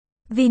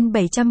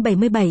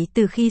Vin777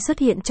 từ khi xuất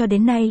hiện cho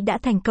đến nay đã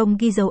thành công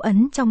ghi dấu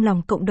ấn trong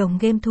lòng cộng đồng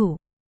game thủ.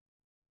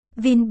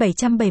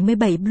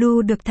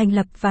 Vin777.blue được thành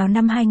lập vào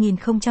năm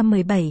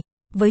 2017,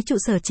 với trụ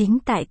sở chính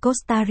tại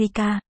Costa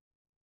Rica.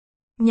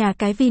 Nhà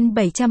cái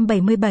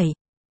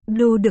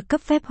Vin777.blue được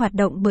cấp phép hoạt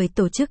động bởi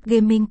Tổ chức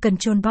Gaming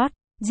Control Board,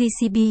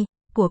 GCB,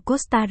 của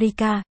Costa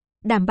Rica,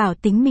 đảm bảo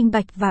tính minh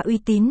bạch và uy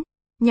tín.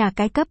 Nhà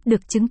cái cấp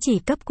được chứng chỉ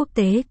cấp quốc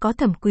tế có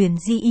thẩm quyền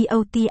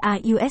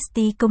GEOTRUST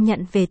công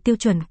nhận về tiêu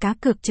chuẩn cá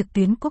cược trực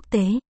tuyến quốc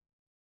tế.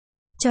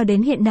 Cho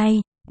đến hiện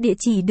nay, địa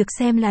chỉ được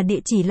xem là địa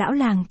chỉ lão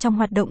làng trong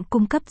hoạt động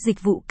cung cấp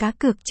dịch vụ cá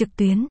cược trực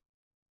tuyến.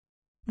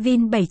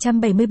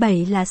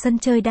 Vin777 là sân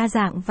chơi đa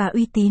dạng và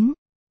uy tín.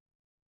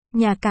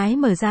 Nhà cái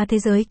mở ra thế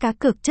giới cá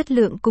cược chất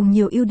lượng cùng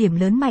nhiều ưu điểm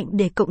lớn mạnh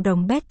để cộng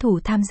đồng bet thủ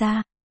tham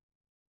gia.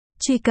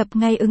 Truy cập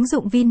ngay ứng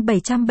dụng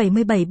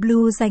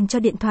Vin777.blue dành cho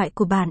điện thoại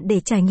của bạn để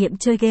trải nghiệm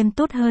chơi game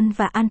tốt hơn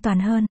và an toàn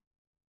hơn.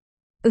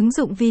 Ứng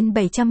dụng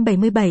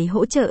Vin777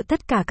 hỗ trợ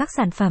tất cả các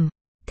sản phẩm,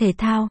 thể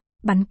thao,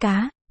 bắn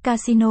cá,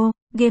 casino,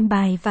 game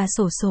bài và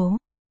xổ số.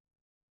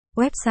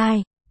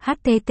 Website: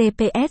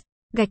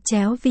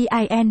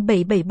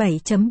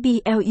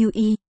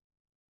 https://vin777.blue